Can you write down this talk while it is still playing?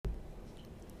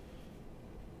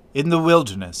In the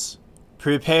wilderness,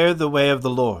 prepare the way of the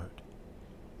Lord.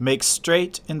 Make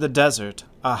straight in the desert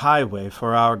a highway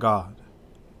for our God.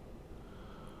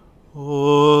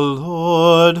 O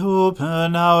Lord,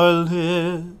 open our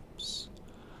lips,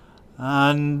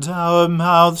 and our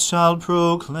mouth shall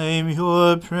proclaim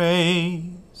your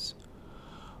praise.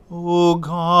 O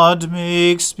God,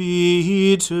 make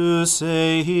speed to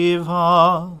save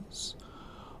us.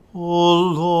 O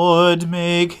Lord,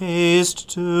 make haste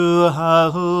to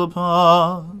help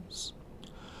us.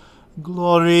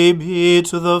 Glory be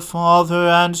to the Father,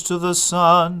 and to the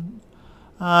Son,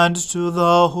 and to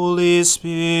the Holy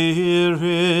Spirit,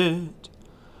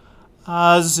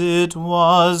 as it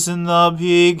was in the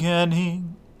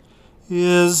beginning,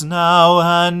 is now,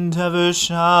 and ever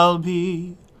shall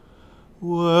be,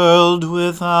 world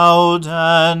without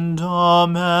end.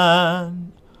 Amen.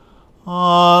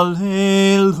 Alleluia.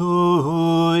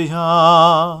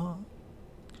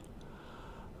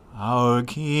 Our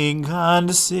King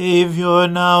and Saviour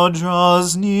now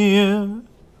draws near.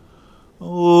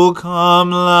 O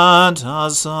come, let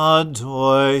us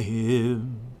adore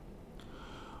him.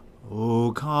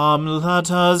 O come,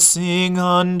 let us sing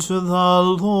unto the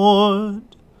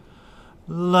Lord.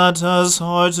 Let us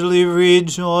heartily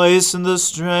rejoice in the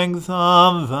strength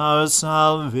of our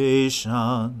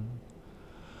salvation.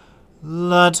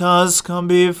 Let us come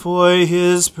before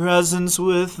his presence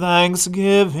with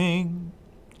thanksgiving,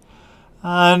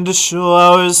 and show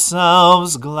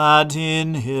ourselves glad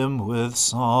in him with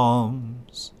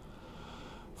psalms.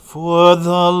 For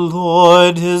the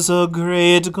Lord is a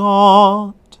great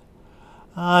God,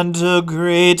 and a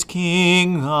great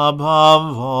King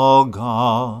above all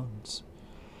gods.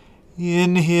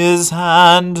 In his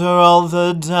hand are all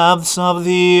the depths of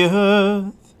the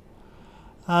earth,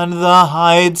 and the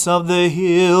heights of the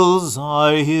hills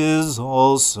are his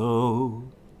also.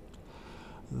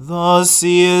 The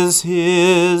sea is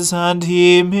his, and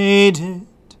he made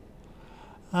it,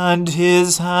 and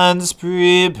his hands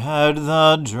prepared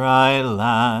the dry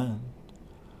land.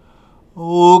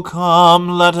 O come,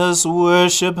 let us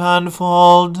worship and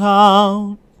fall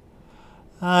down,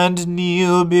 and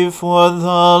kneel before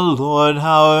the Lord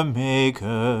our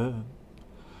Maker.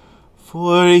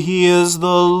 For he is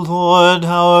the Lord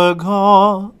our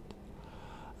God,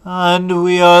 and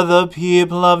we are the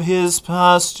people of his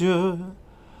pasture,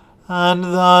 and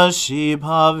the sheep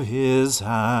of his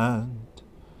hand.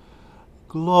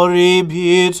 Glory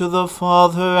be to the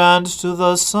Father, and to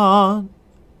the Son,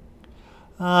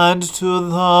 and to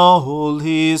the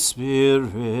Holy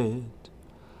Spirit,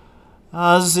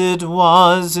 as it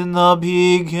was in the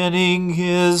beginning,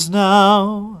 is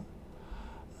now,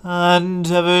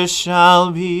 and ever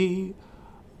shall be,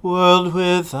 world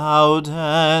without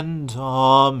end.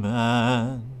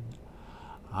 Amen.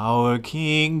 Our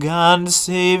King and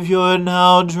Saviour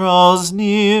now draws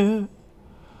near.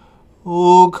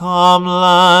 O come,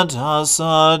 let us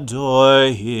adore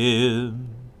him.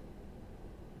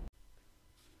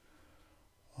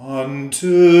 Unto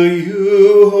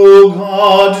you, O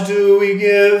God, do we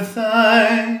give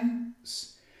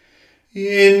thanks.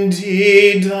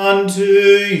 Indeed, unto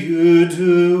you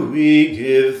do we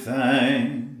give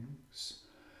thanks.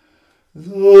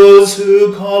 Those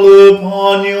who call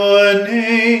upon your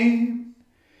name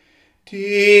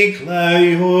declare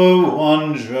your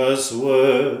wondrous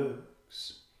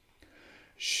works.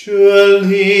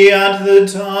 Surely at the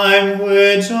time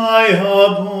which I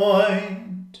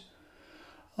appoint,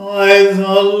 I,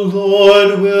 the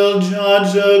Lord, will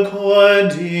judge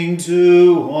according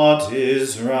to what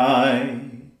is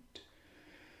right.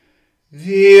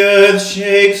 The earth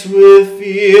shakes with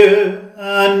fear,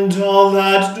 and all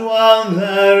that dwell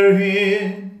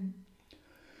therein.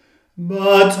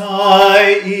 But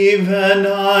I, even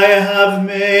I, have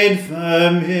made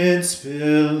firm its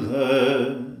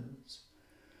pillars.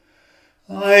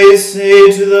 I say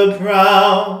to the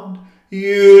proud,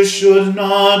 you should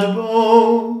not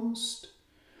boast,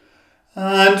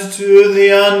 and to the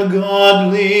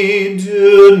ungodly,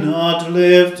 do not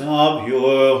lift up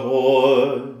your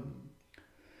horn.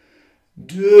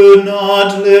 Do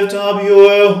not lift up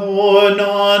your horn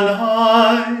on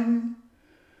high,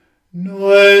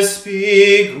 nor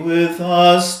speak with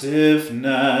a stiff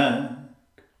neck.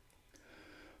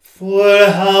 For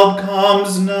help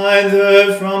comes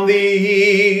neither from the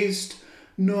east,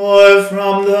 nor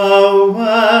from the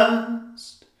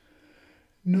west,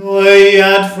 nor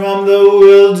yet from the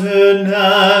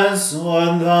wilderness or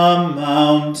the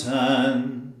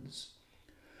mountains.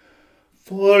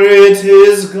 For it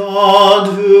is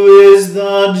God who is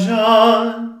the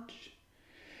judge.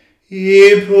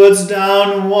 He puts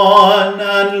down one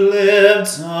and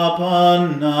lifts up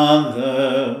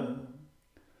another.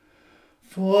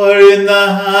 For in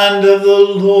the hand of the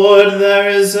Lord there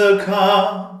is a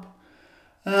cup,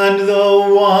 and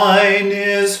the wine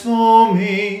is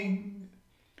foaming.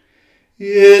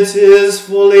 It is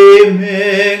fully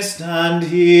mixed, and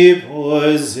he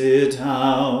pours it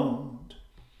out.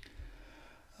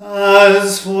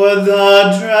 As for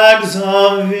the dregs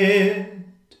of it,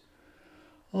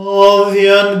 all the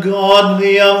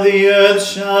ungodly of the earth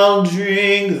shall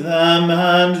drink them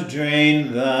and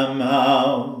drain them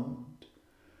out.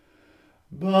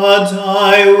 But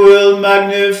I will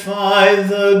magnify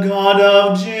the God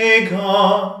of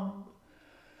Jacob,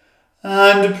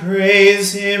 and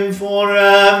praise him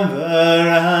forever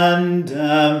and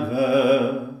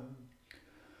ever.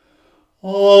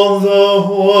 All the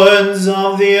horns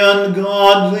of the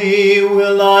ungodly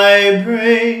will I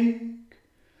break,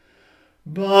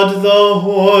 but the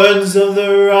horns of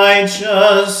the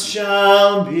righteous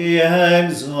shall be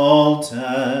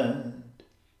exalted.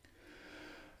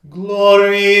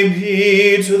 Glory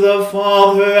be to the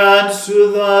Father and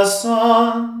to the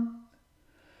Son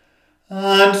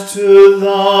and to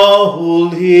the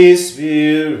Holy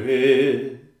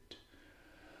Spirit,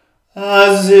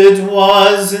 as it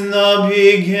was in the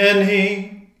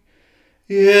beginning,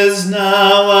 is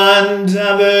now, and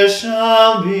ever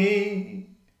shall be,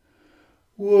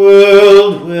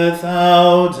 world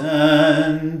without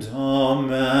end.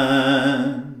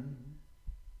 Amen.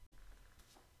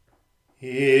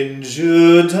 In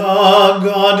Judah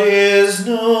God is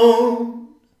known,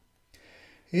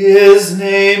 his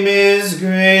name is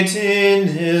great in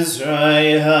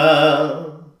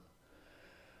Israel.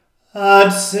 At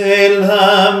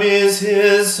Salem is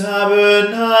his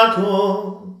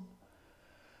tabernacle,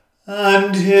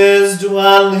 and his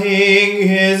dwelling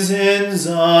is in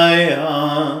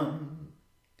Zion.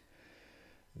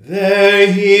 There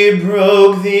he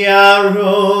broke the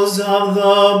arrows of the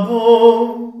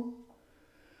bow,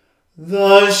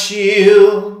 the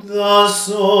shield, the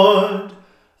sword,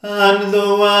 and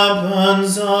the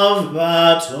weapons of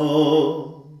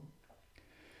battle.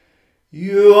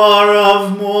 You are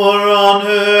of more honor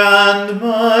and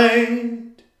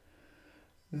might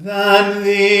than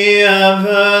the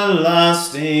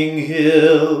everlasting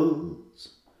hills.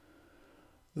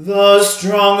 The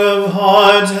strong of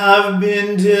heart have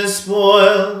been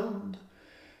despoiled,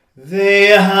 they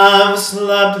have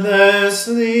slept their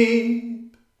sleep.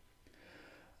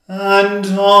 And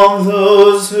all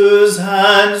those whose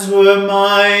hands were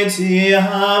mighty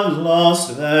have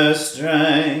lost their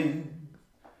strength.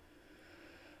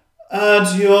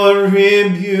 At your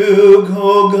rebuke,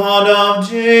 O God of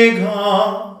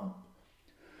Jacob,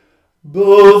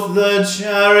 both the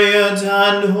chariot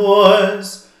and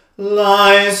horse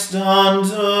lie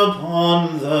stunned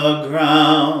upon the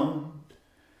ground.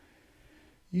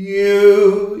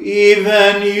 You,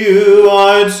 even you,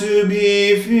 are to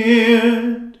be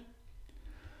feared.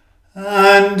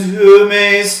 And who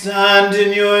may stand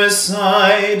in your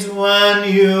sight when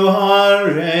you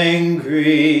are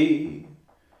angry?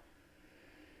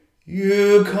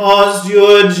 You caused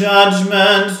your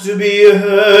judgment to be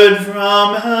heard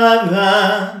from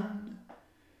heaven.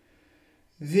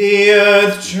 The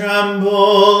earth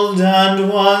trembled and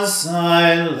was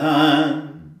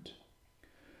silent.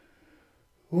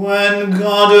 When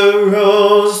God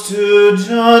arose to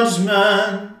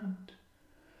judgment,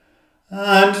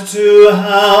 and to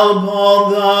help all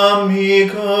the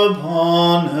meek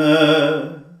upon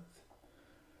earth,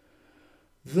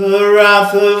 the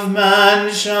wrath of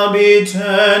man shall be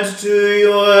turned to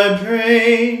your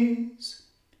praise,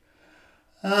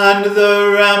 and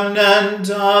the remnant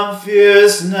of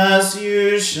fierceness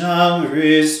you shall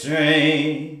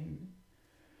restrain.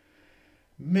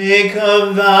 Make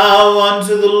a vow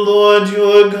unto the Lord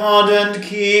your God and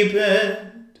keep it,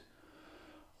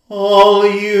 all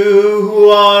you who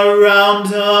are round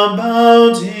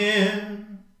about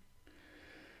him.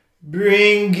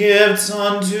 Bring gifts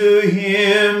unto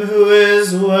him who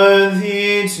is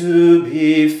worthy to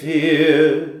be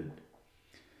feared.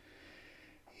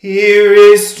 He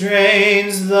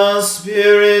restrains the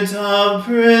spirit of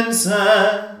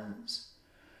princes,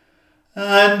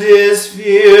 and is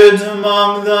feared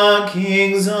among the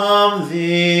kings of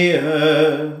the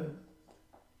earth.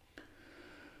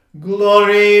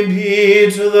 Glory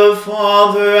be to the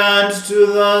Father and to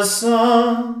the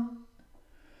Son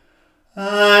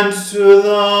and to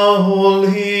the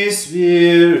Holy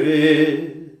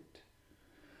Spirit,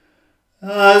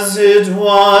 as it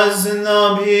was in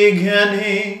the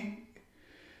beginning,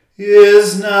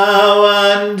 is now,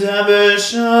 and ever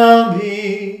shall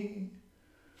be,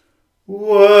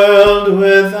 world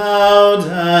without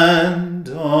end.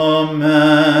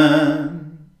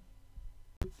 Amen.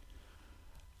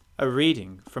 A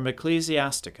reading from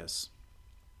Ecclesiasticus.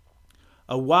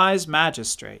 A wise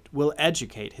magistrate will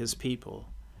educate his people,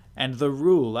 and the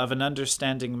rule of an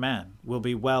understanding man will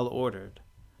be well ordered.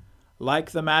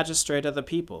 Like the magistrate of the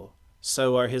people,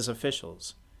 so are his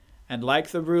officials, and like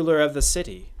the ruler of the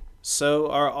city,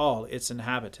 so are all its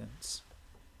inhabitants.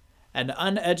 An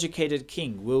uneducated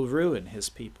king will ruin his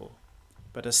people,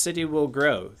 but a city will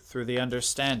grow through the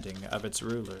understanding of its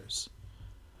rulers.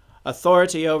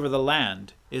 Authority over the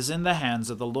land is in the hands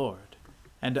of the Lord,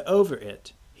 and over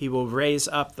it he will raise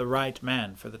up the right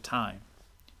man for the time.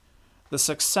 The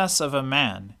success of a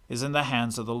man is in the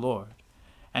hands of the Lord,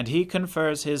 and he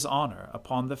confers his honor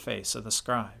upon the face of the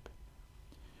scribe.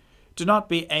 Do not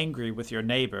be angry with your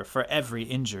neighbor for every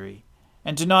injury,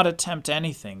 and do not attempt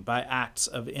anything by acts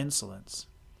of insolence.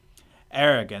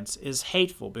 Arrogance is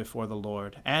hateful before the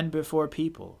Lord and before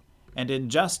people, and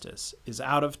injustice is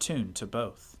out of tune to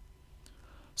both.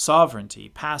 Sovereignty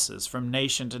passes from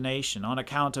nation to nation on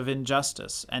account of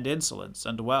injustice and insolence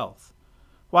and wealth.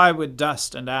 Why would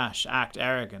dust and ash act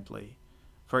arrogantly?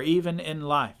 For even in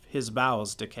life his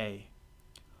bowels decay.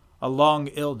 A long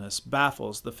illness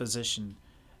baffles the physician.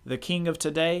 The king of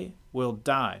today will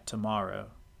die tomorrow.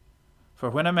 For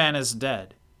when a man is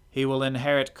dead, he will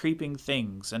inherit creeping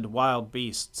things and wild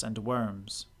beasts and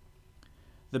worms.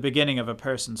 The beginning of a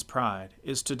person's pride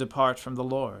is to depart from the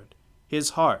Lord.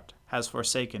 His heart has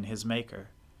forsaken his Maker.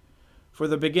 For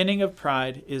the beginning of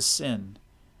pride is sin,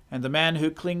 and the man who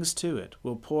clings to it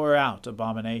will pour out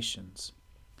abominations.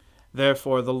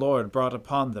 Therefore the Lord brought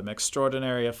upon them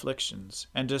extraordinary afflictions,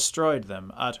 and destroyed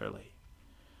them utterly.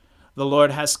 The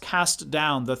Lord has cast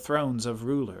down the thrones of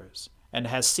rulers, and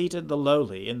has seated the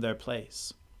lowly in their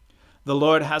place. The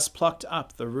Lord has plucked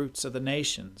up the roots of the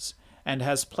nations, and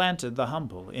has planted the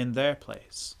humble in their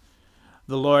place.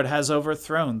 The Lord has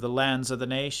overthrown the lands of the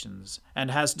nations,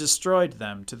 and has destroyed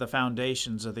them to the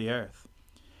foundations of the earth.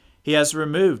 He has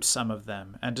removed some of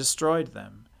them, and destroyed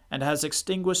them, and has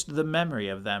extinguished the memory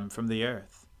of them from the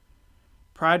earth.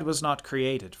 Pride was not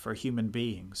created for human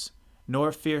beings,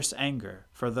 nor fierce anger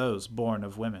for those born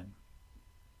of women.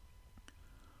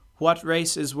 What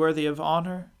race is worthy of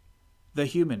honor? The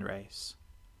human race.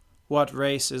 What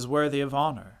race is worthy of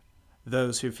honor?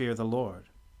 Those who fear the Lord.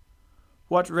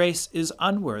 What race is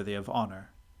unworthy of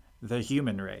honor? The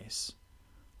human race.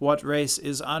 What race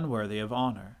is unworthy of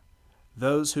honor?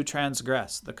 Those who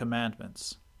transgress the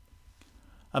commandments.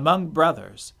 Among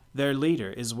brothers, their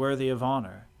leader is worthy of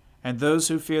honor, and those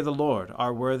who fear the Lord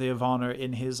are worthy of honor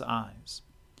in his eyes.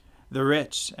 The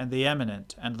rich and the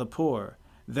eminent and the poor,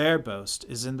 their boast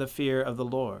is in the fear of the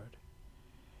Lord.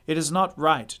 It is not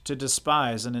right to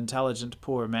despise an intelligent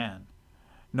poor man,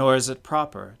 nor is it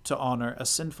proper to honor a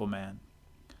sinful man.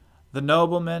 The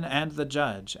nobleman and the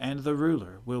judge and the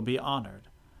ruler will be honored,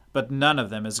 but none of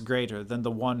them is greater than the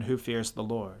one who fears the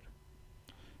Lord.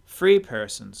 Free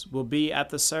persons will be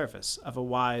at the service of a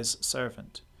wise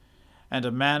servant, and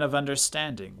a man of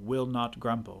understanding will not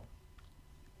grumble.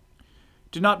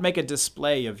 Do not make a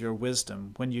display of your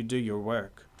wisdom when you do your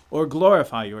work, or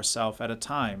glorify yourself at a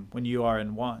time when you are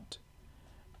in want.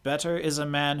 Better is a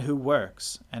man who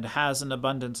works and has an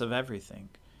abundance of everything,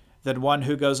 than one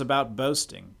who goes about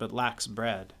boasting but lacks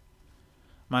bread.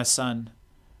 My son,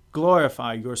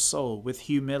 glorify your soul with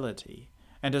humility,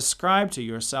 and ascribe to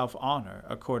yourself honor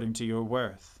according to your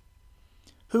worth.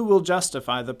 Who will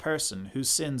justify the person who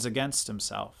sins against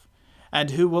himself,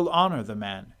 and who will honor the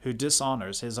man who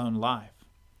dishonors his own life?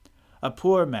 A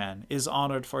poor man is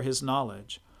honored for his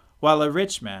knowledge, while a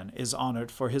rich man is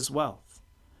honored for his wealth.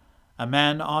 A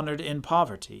man honored in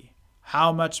poverty,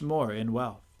 how much more in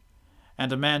wealth?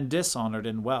 And a man dishonored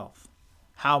in wealth,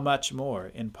 how much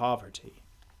more in poverty?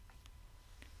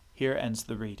 Here ends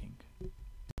the reading.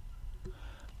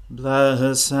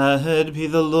 Blessed be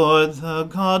the Lord, the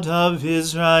God of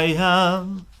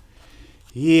Israel.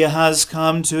 He has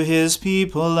come to his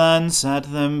people and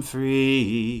set them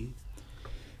free.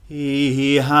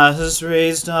 He has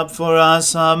raised up for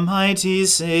us a mighty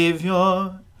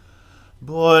Saviour,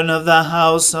 born of the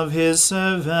house of his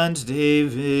servant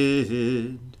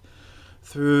David.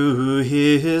 Through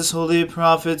his holy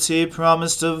prophets he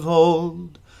promised of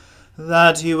old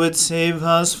that he would save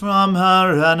us from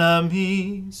our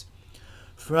enemies,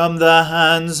 from the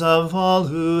hands of all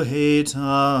who hate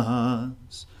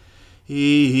us.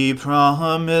 He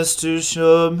promised to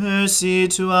show mercy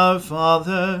to our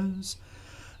fathers,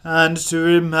 and to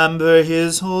remember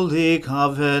his holy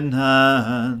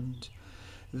covenant.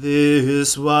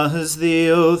 This was the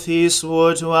oath he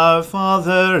swore to our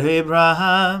father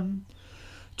Abraham,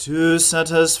 to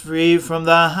set us free from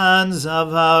the hands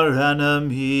of our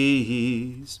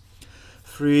enemies,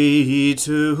 free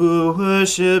to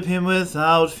worship him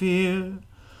without fear,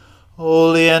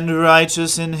 holy and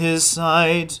righteous in his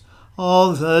sight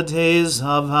all the days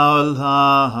of our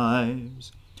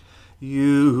lives.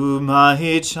 You,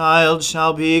 my child,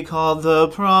 shall be called the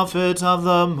prophet of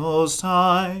the Most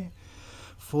High,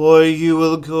 for you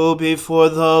will go before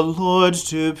the Lord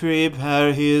to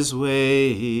prepare his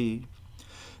way,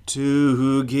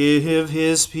 to give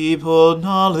his people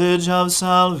knowledge of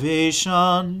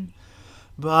salvation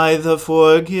by the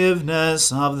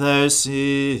forgiveness of their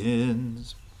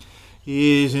sins,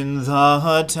 in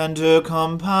the tender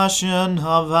compassion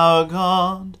of our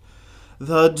God.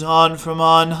 The dawn from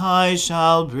on high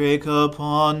shall break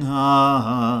upon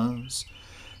us,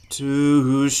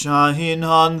 to shine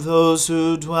on those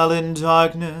who dwell in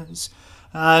darkness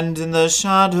and in the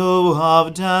shadow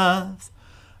of death,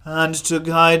 and to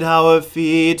guide our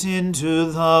feet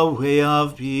into the way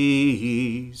of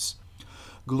peace.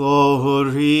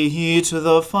 Glory to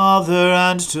the Father,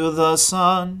 and to the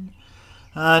Son,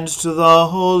 and to the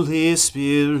Holy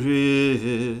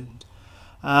Spirit,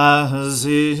 as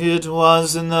it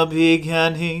was in the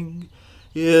beginning,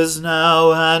 is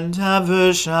now, and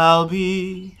ever shall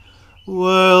be,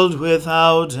 world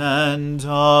without end.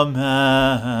 Amen.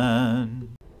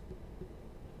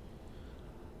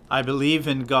 I believe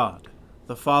in God,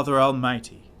 the Father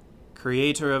Almighty,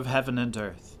 creator of heaven and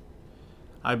earth.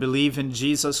 I believe in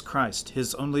Jesus Christ,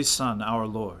 his only Son, our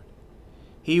Lord.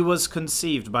 He was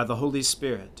conceived by the Holy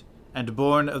Spirit and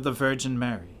born of the Virgin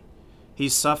Mary. He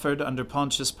suffered under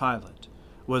Pontius Pilate,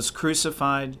 was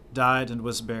crucified, died, and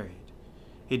was buried.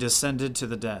 He descended to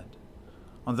the dead.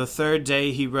 On the third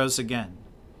day he rose again.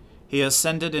 He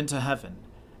ascended into heaven,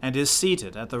 and is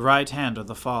seated at the right hand of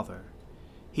the Father.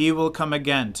 He will come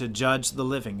again to judge the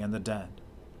living and the dead.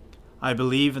 I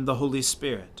believe in the Holy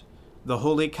Spirit, the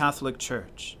Holy Catholic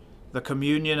Church, the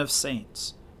communion of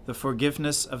saints, the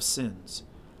forgiveness of sins,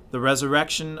 the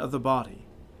resurrection of the body,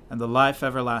 and the life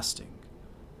everlasting.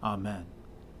 Amen.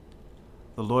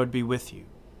 The Lord be with you.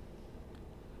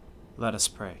 Let us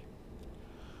pray.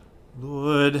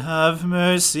 Lord, have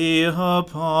mercy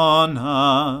upon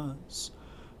us.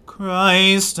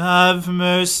 Christ, have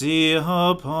mercy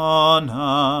upon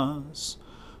us.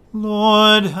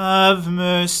 Lord, have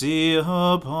mercy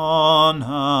upon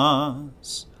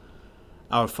us.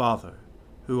 Our Father,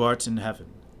 who art in heaven,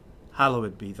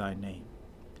 hallowed be thy name.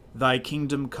 Thy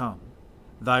kingdom come,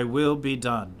 thy will be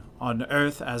done, on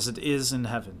earth as it is in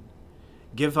heaven.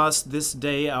 Give us this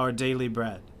day our daily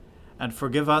bread, and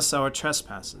forgive us our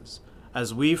trespasses,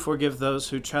 as we forgive those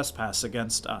who trespass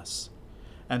against us.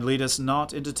 And lead us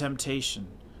not into temptation,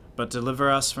 but deliver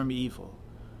us from evil.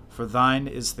 For thine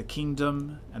is the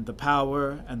kingdom, and the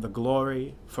power, and the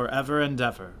glory, forever and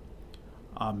ever.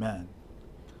 Amen.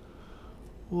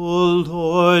 O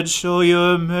Lord, show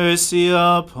your mercy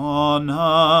upon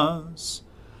us,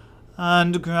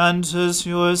 and grant us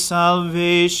your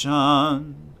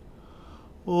salvation.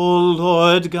 O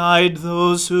Lord, guide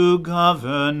those who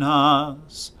govern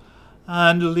us,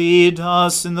 and lead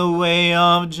us in the way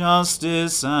of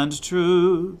justice and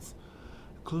truth.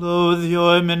 Clothe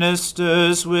your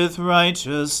ministers with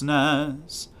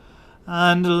righteousness,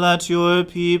 and let your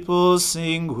people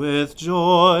sing with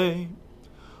joy.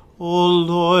 O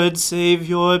Lord, save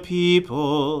your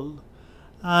people,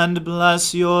 and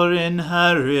bless your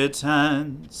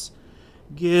inheritance.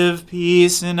 Give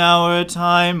peace in our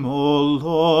time, O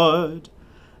Lord,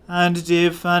 and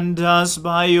defend us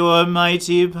by your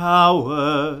mighty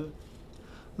power.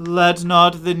 Let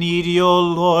not the needy, O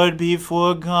Lord, be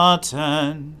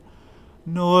forgotten,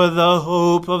 nor the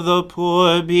hope of the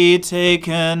poor be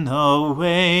taken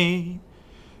away.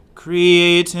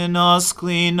 Create in us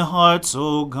clean hearts,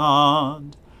 O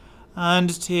God,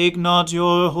 and take not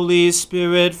your Holy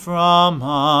Spirit from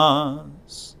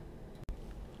us.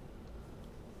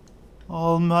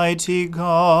 Almighty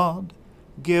God,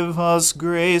 give us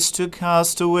grace to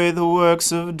cast away the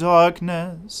works of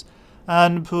darkness,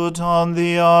 and put on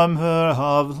the armor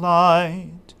of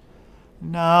light.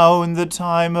 Now in the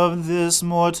time of this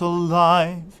mortal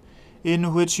life,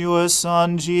 in which your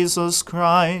Son Jesus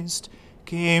Christ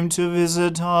came to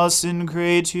visit us in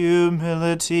great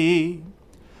humility,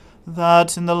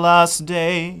 that in the last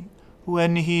day,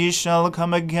 when he shall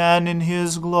come again in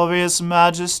his glorious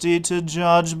majesty to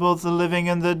judge both the living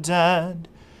and the dead,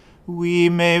 we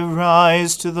may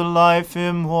rise to the life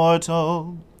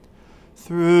immortal.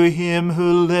 Through him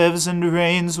who lives and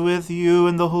reigns with you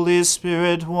in the Holy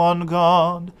Spirit, one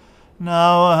God,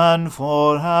 now and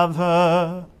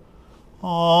forever.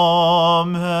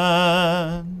 Amen.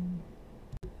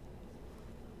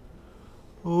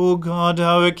 O God,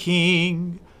 our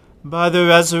King, by the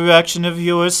resurrection of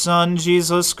your Son,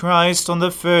 Jesus Christ, on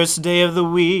the first day of the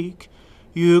week,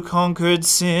 you conquered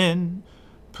sin,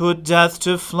 put death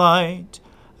to flight,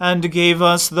 and gave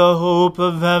us the hope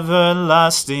of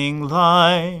everlasting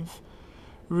life.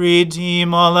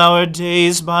 Redeem all our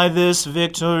days by this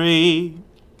victory.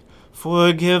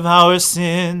 Forgive our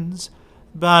sins,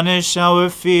 banish our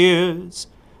fears,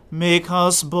 make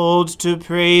us bold to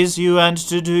praise you and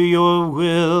to do your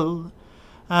will,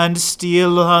 and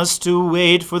steel us to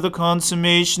wait for the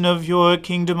consummation of your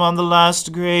kingdom on the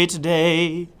last great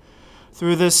day,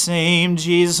 through the same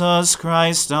Jesus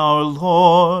Christ our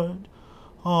Lord.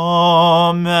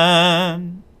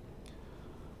 Amen.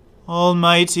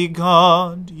 Almighty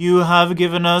God, you have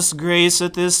given us grace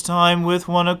at this time with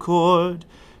one accord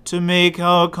to make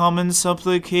our common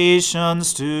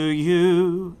supplications to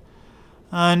you.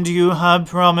 And you have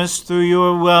promised through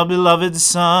your well-beloved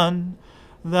Son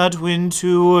that when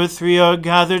 2 or 3 are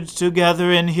gathered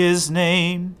together in his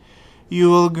name, you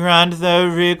will grant their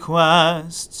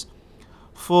requests.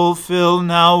 Fulfill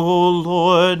now, O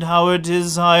Lord, our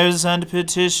desires and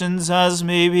petitions as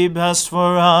may be best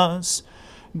for us,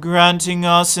 granting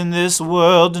us in this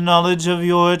world knowledge of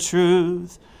your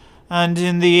truth, and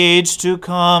in the age to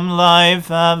come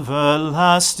life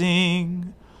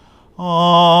everlasting.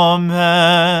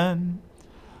 Amen.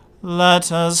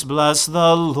 Let us bless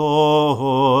the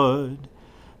Lord.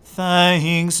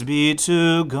 Thanks be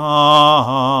to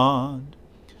God.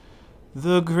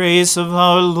 The grace of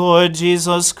our Lord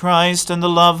Jesus Christ and the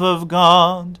love of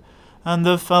God and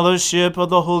the fellowship of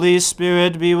the Holy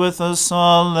Spirit be with us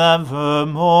all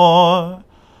evermore.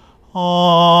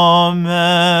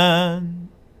 Amen.